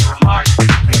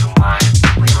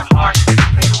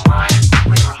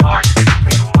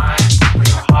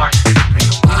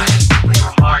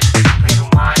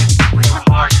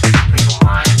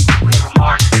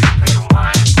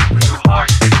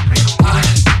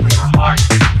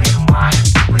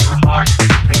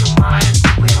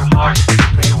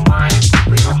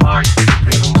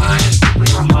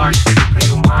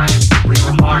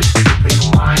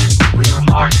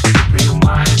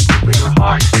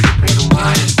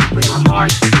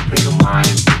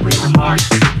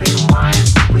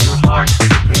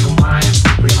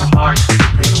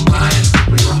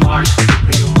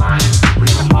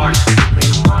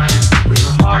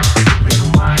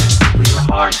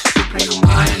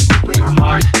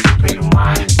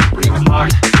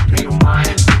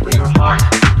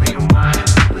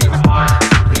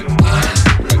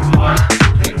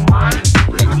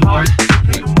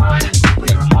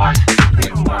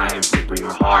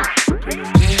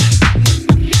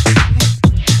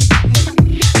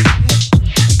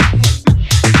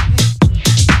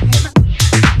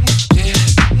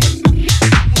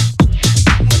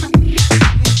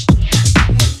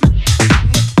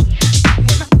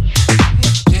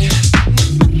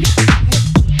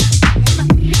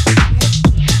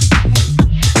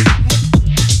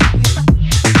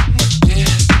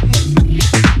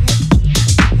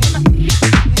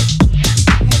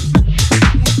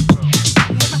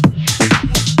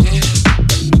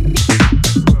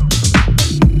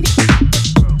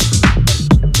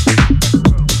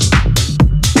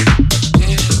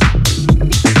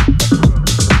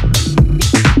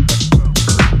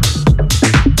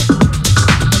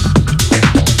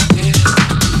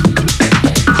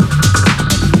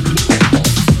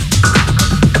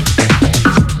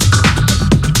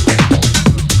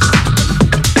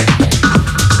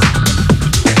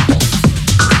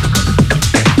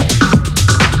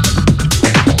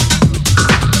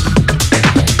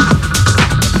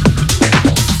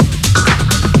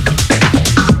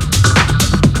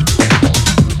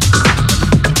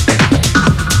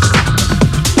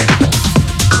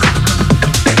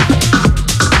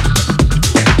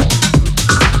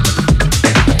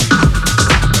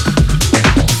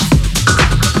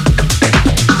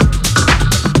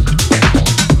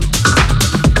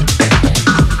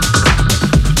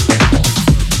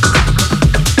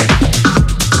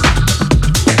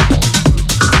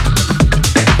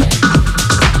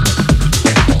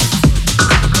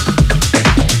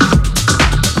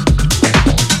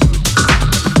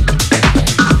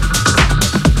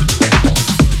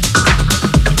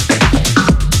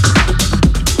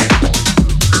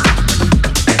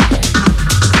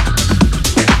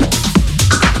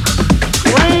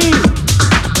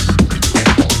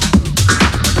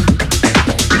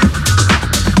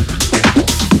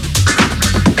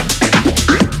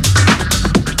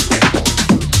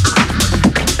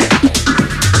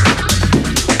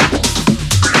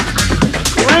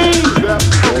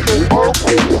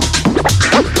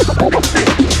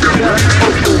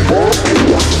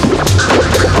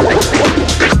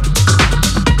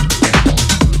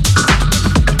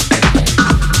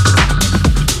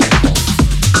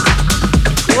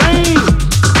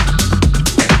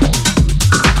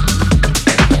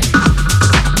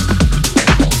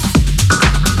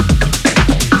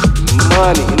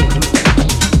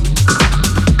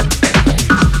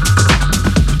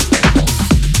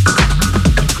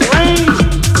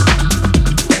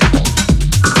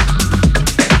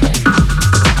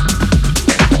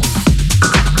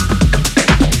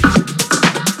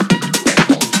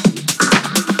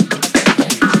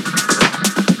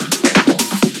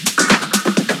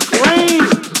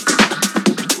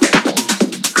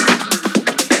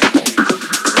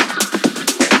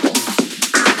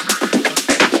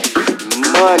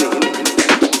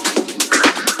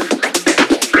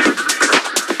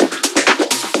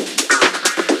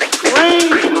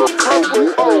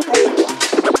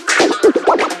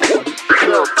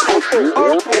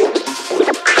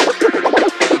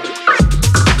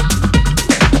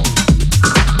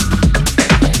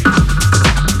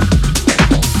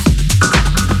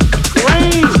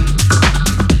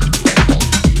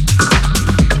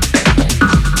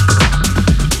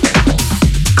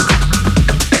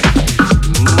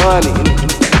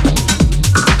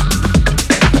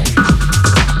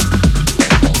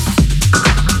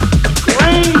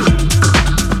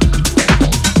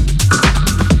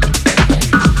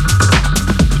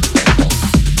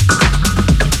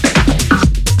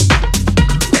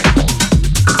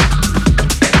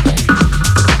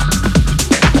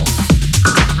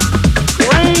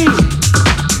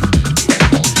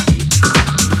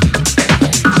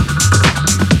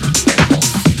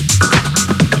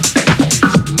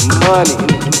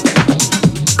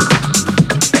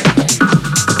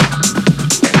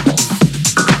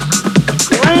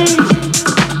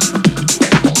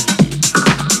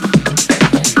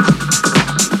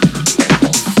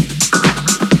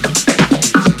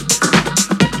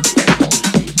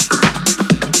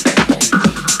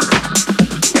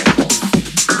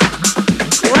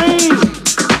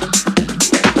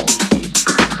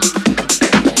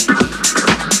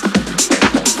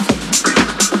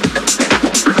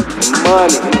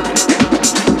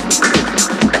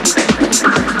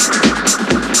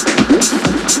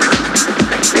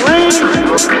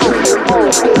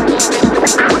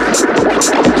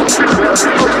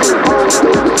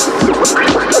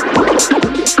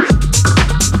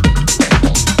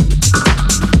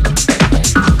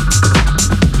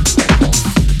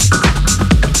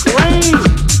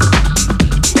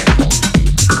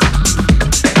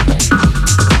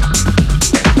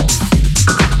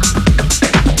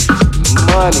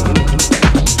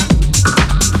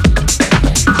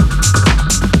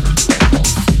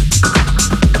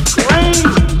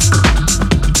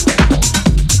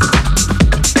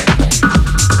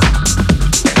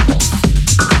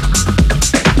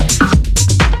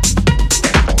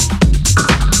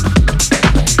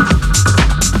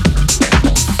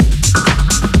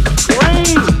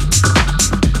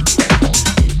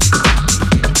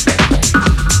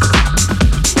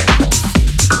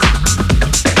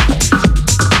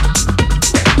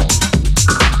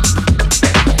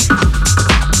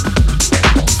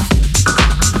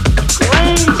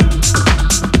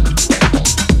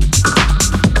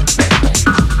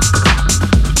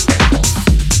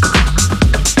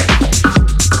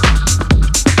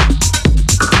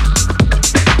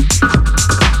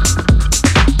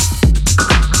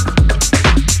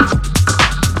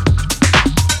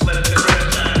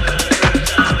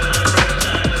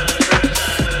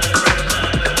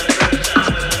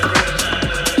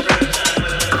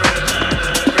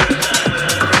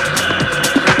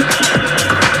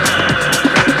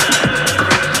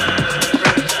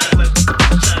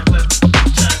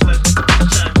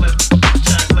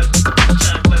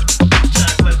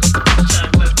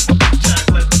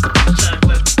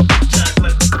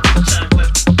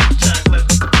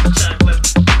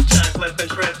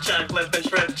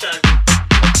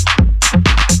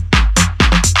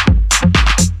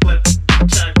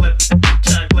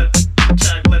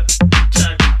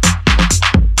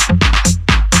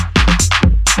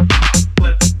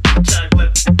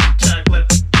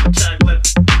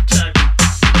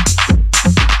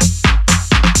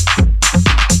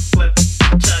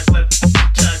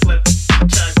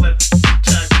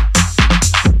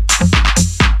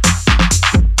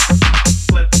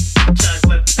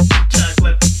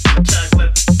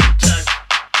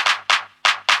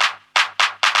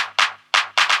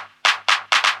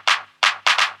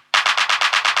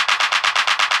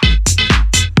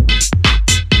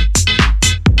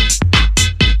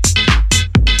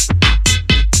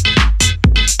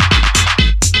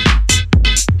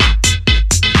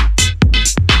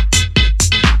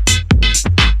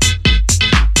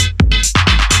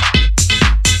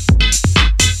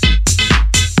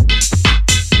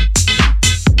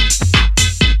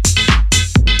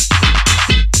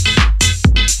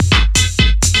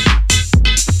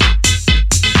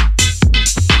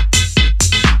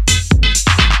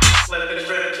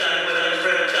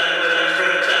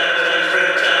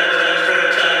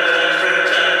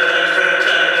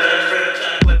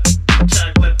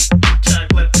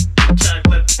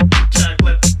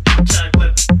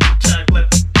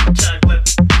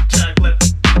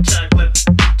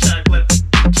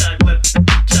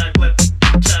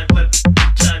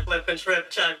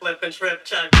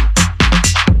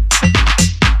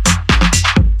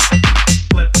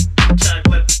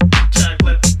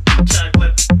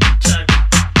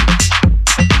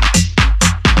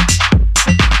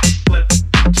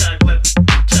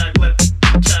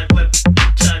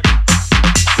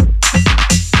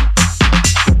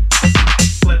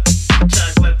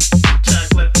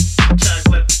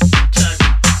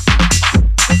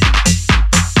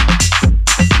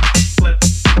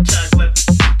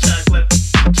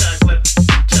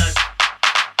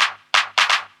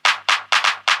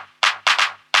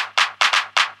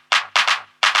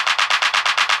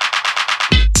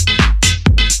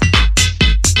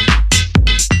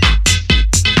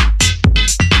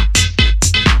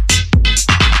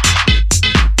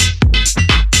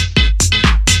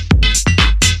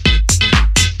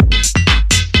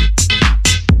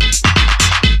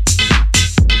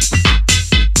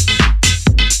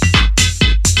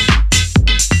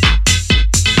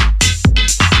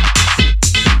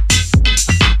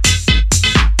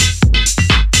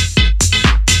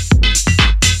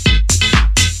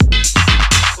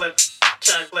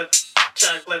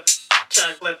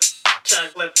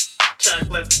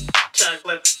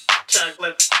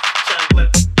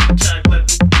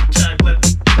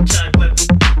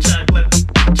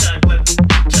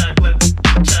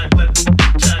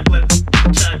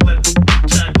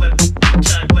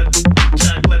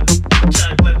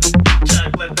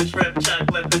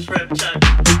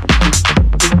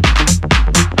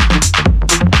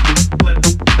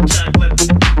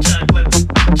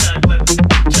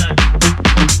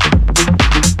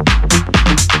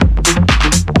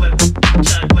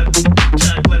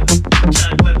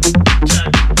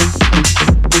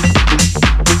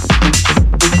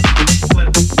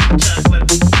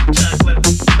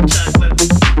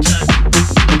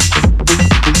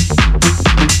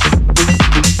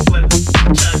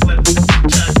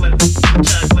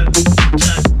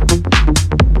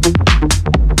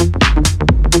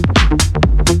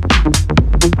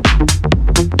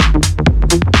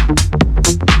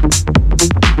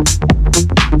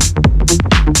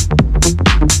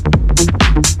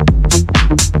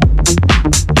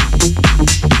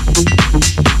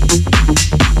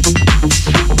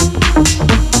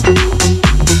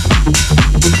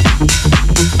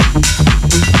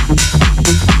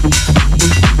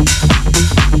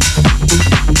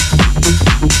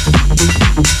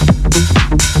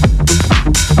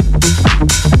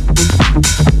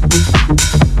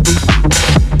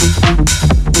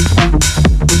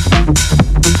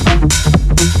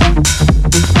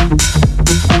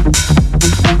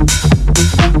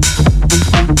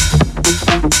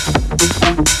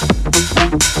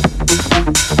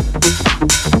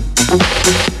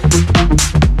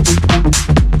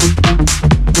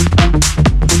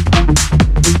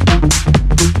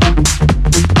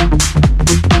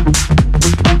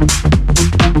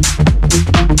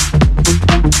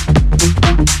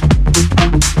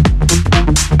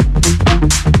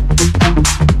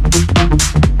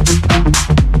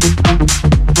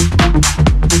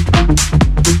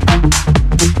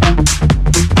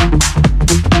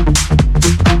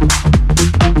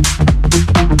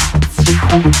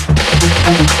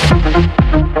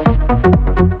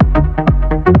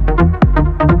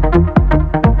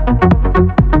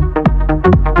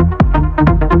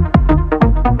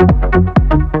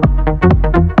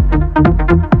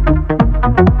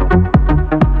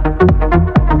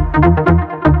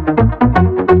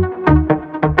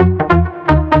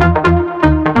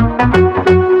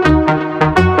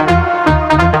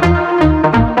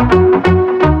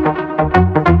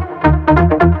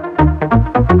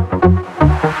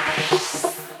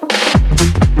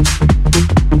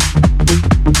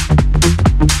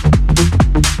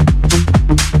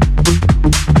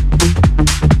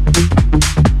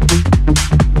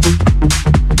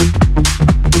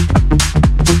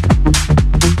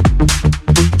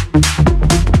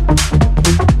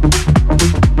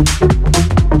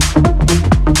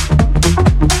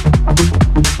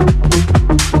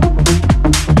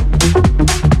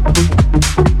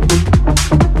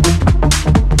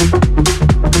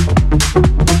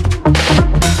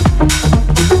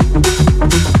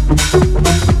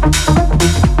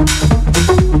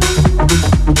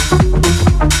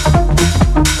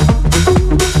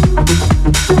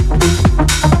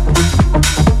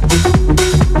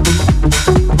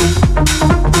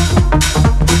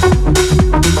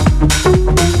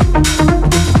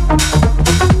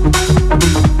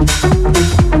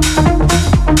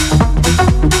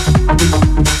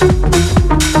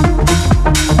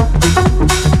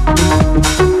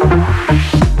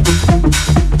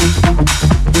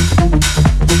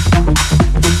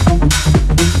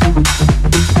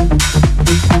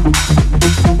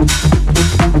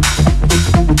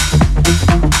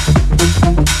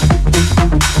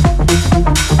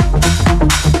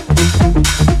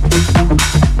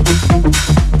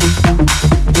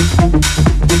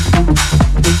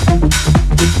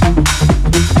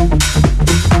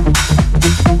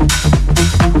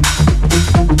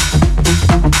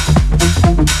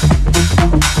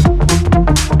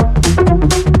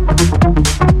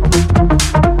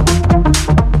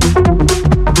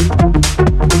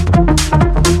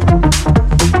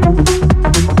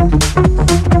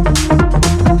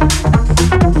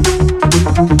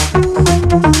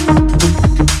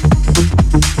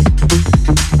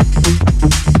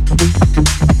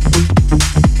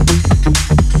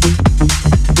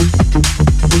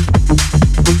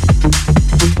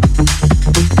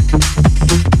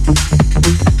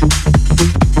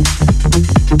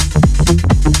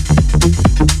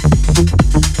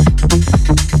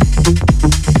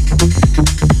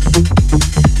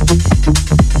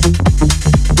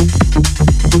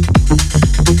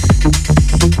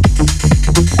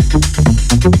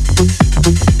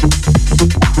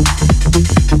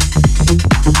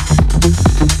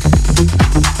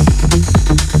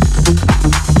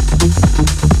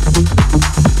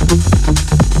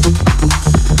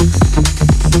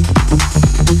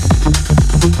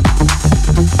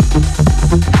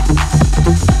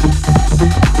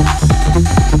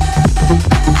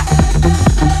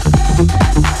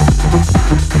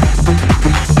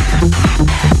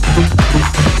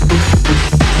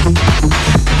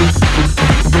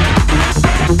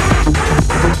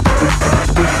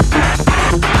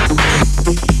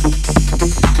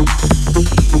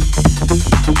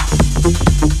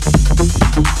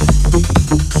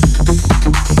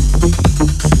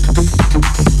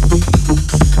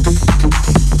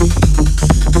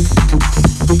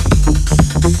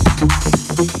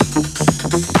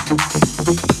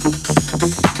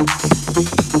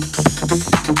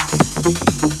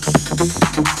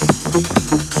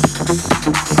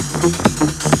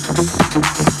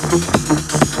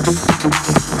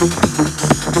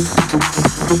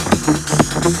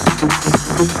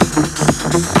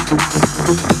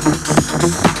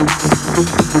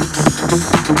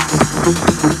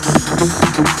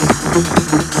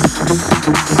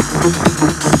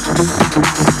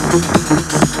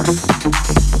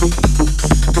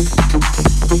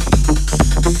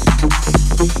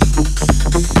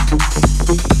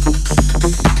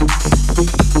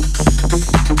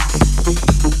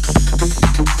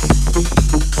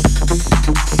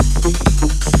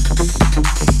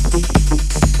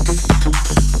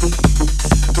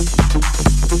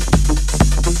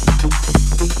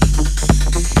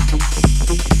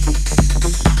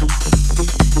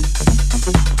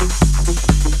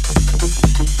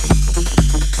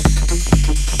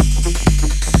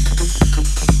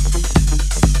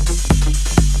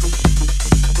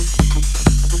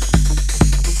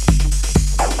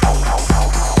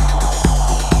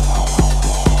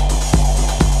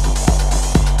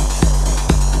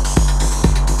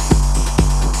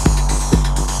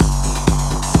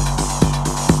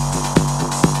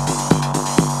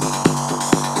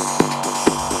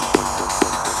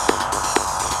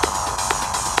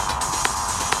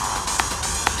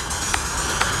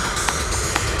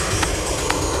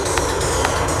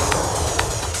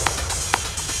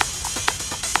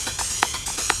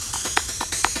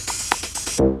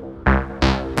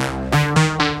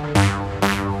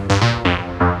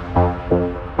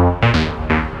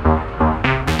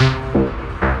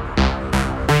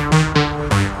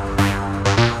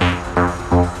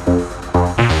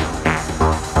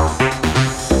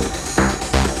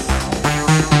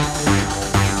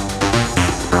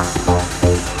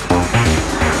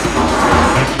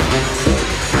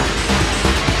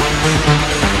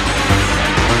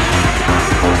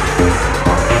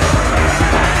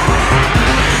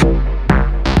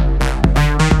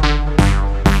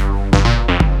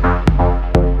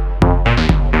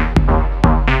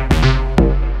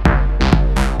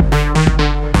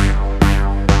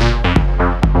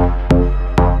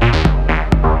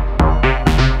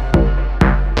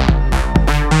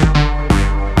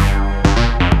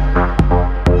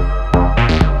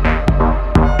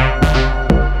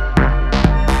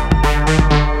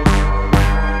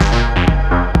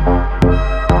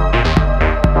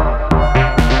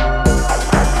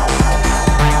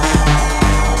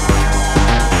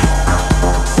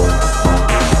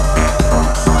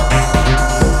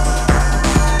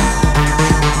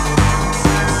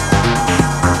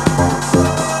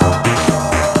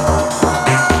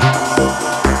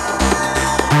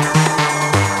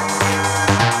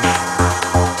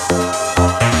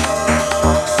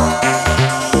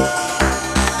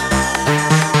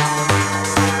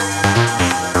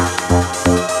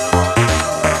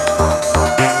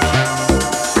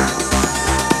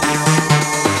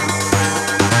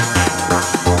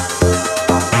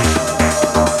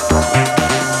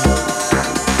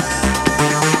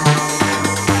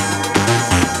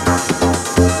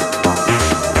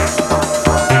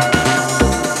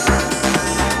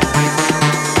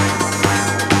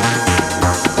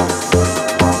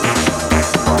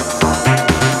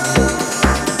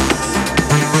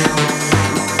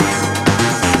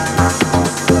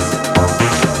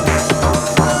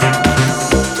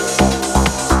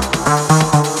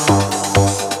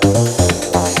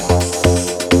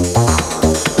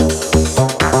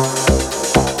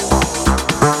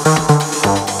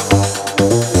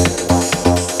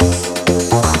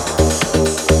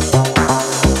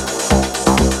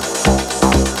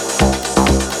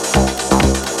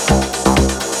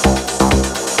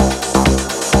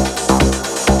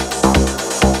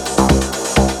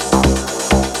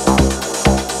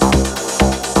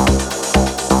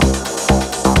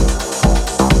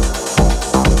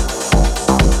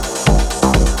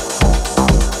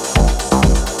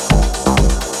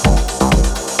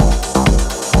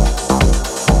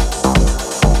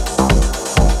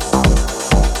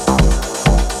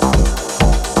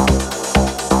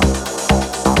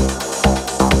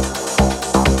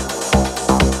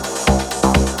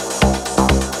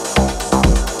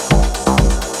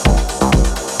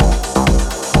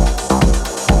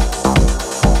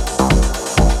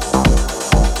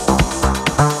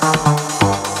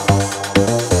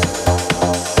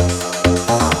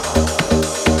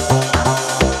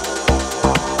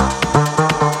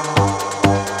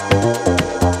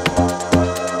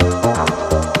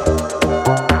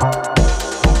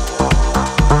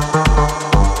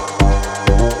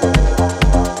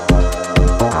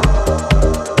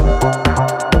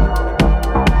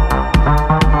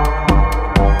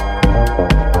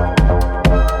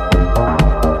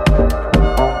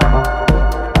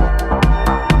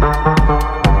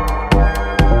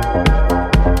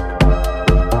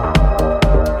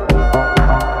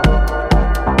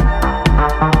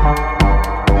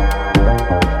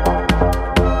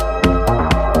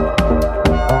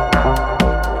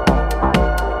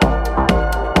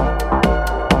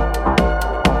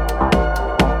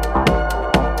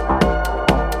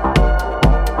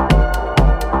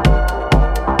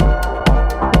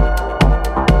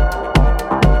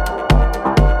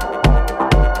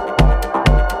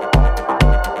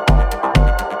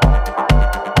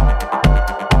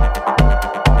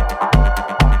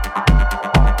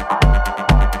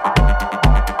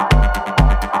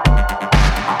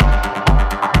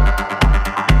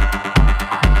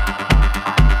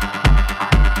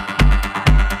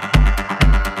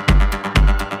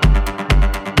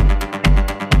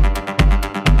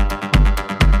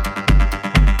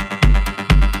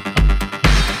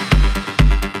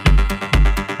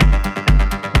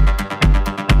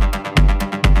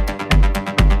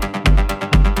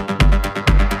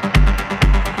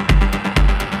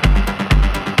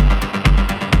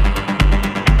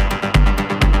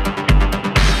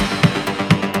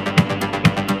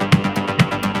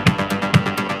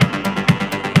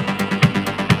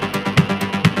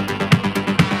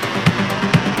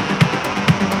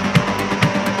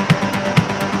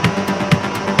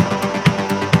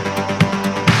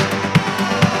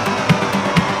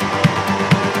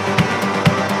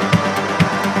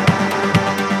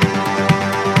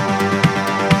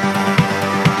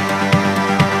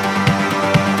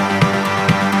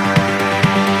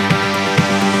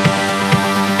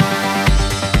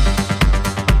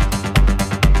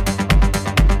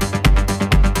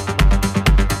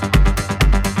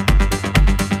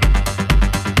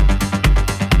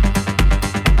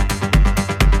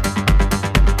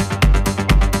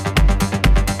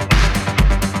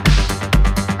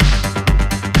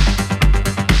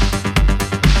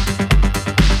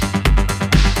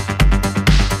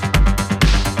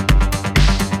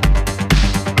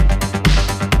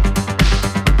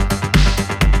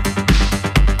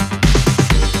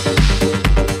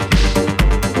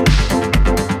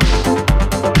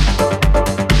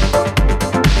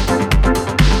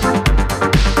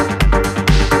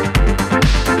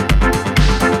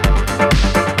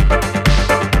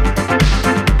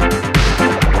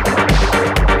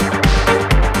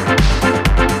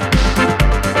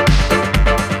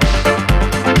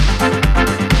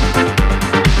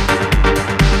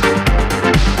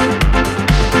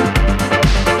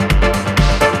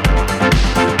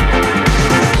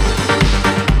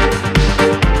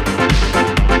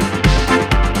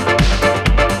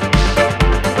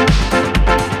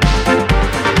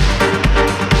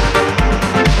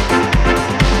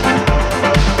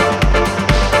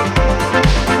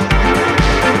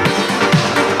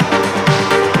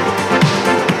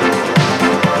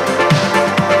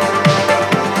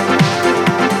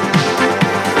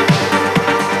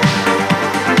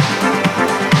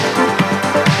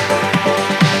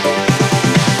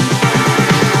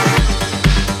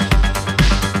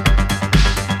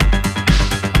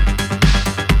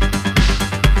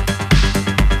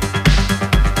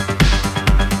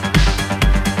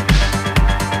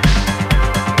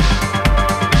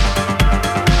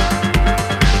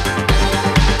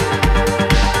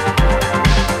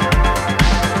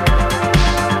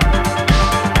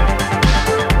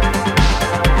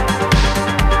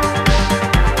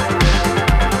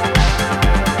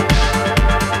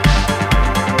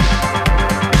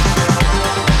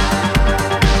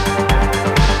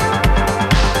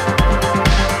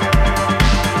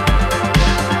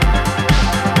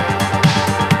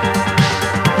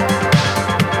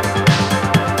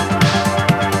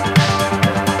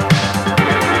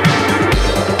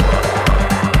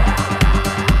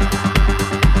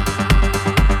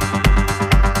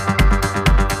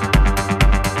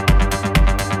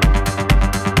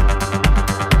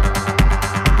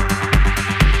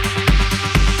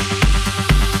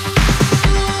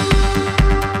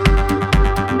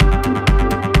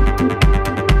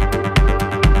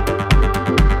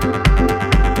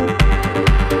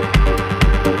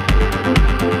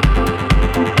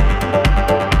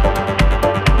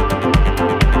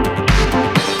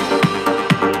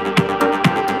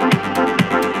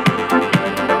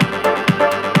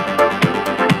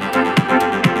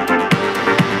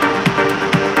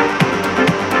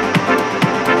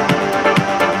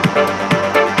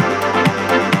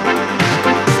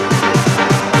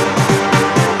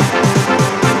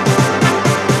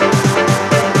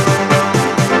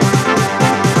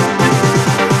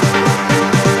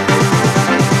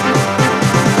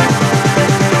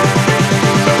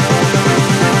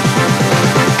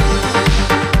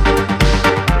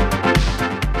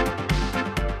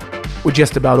 We're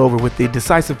just about over with the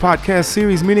Decisive Podcast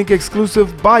Series, Munich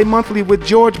exclusive bi-monthly with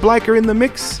George Bleicher in the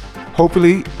mix.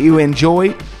 Hopefully you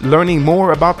enjoy learning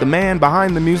more about the man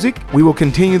behind the music. We will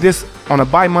continue this on a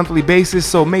bi-monthly basis,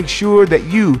 so make sure that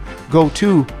you go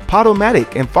to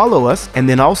Podomatic and follow us. And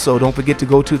then also don't forget to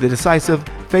go to the Decisive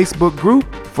Facebook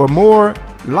group for more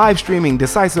live streaming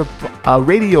Decisive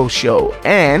radio show.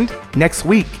 And next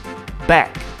week,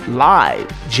 back live,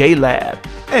 J-Lab.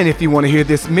 And if you want to hear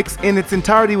this mix in its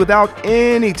entirety without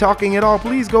any talking at all,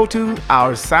 please go to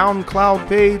our SoundCloud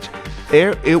page.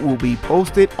 There it will be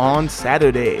posted on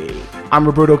Saturday. I'm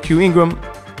Roberto Q. Ingram,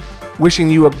 wishing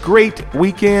you a great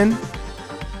weekend.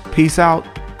 Peace out.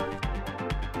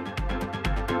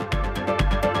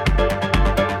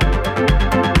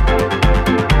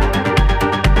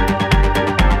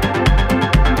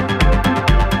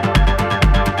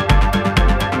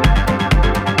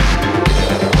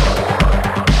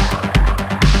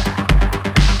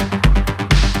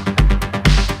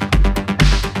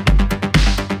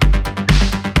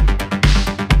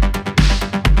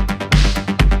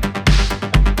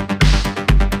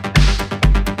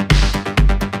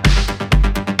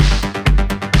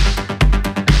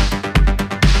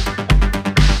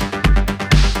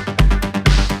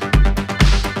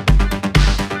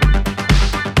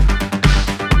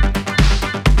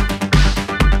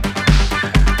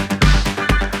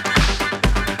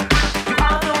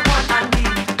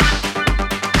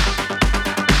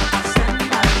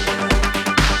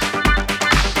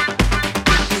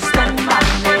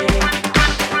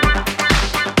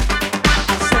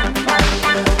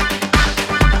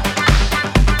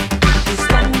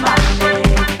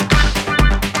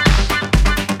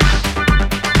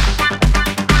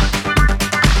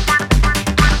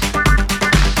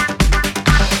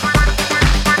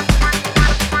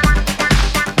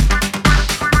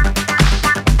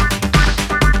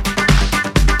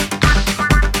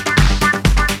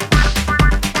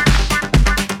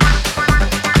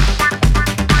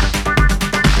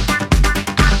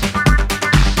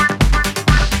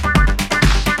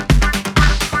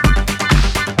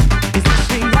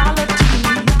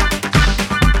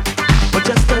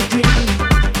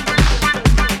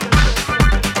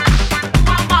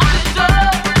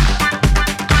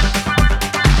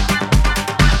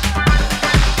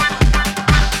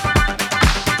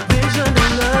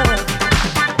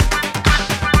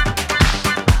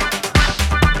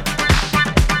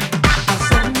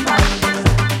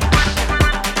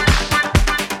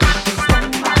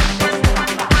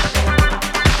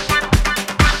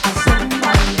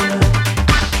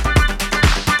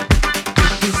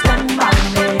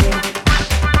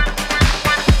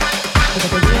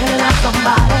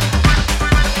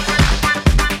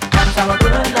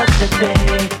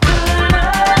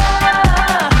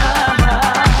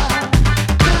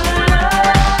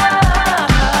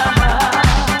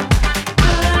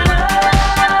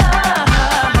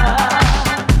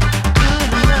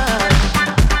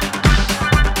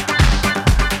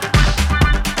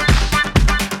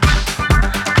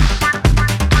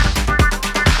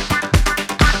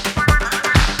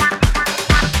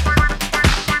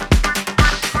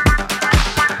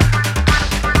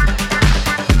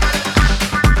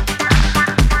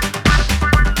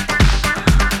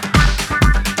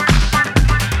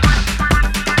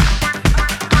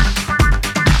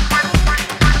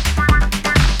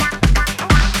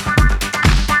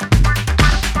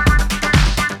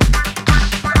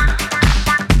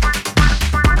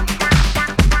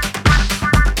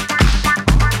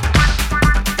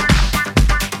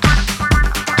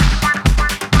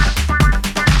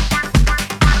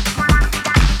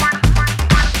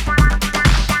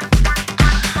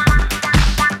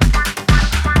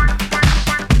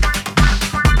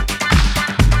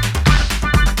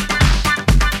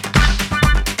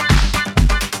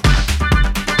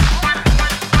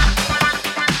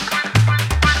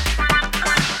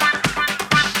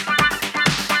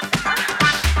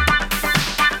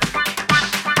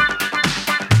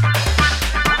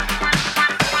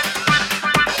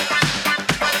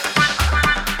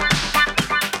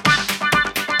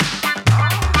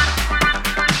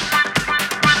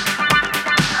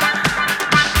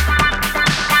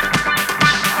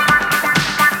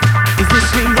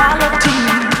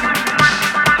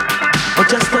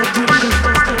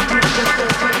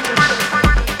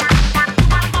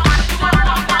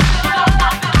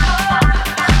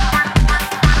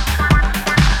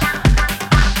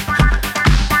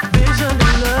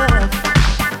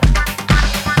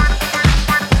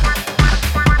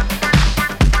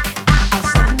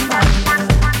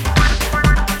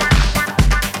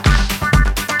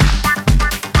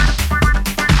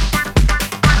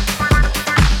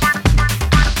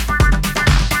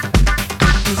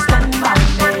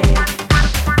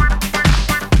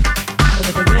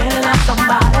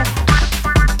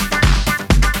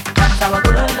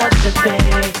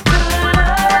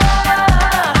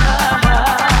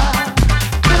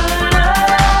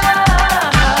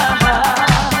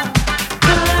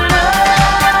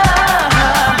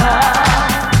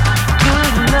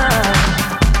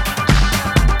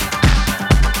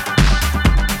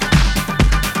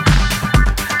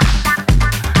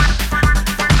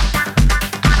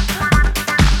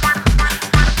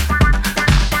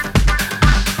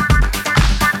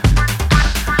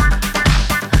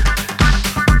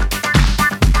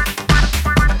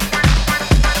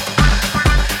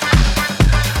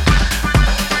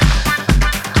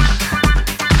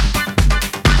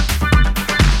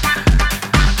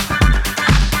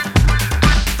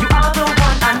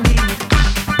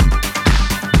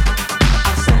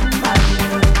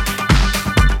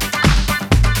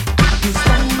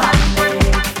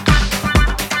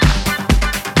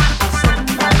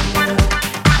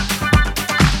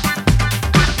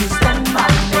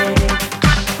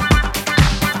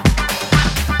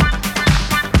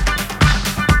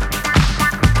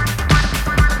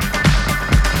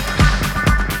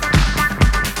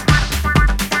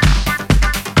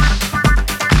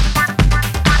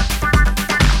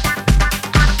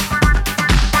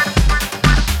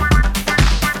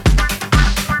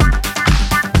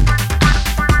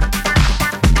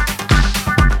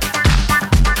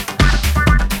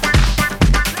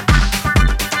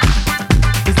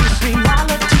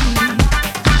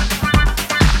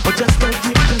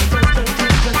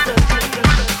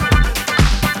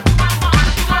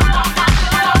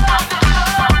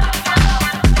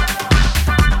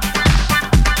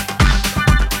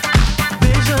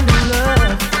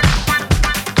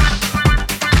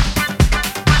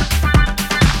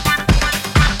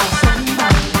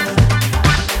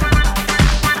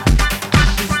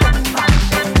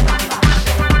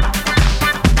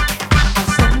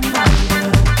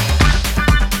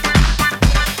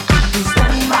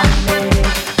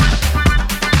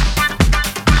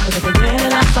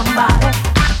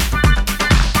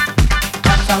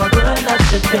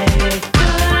 today.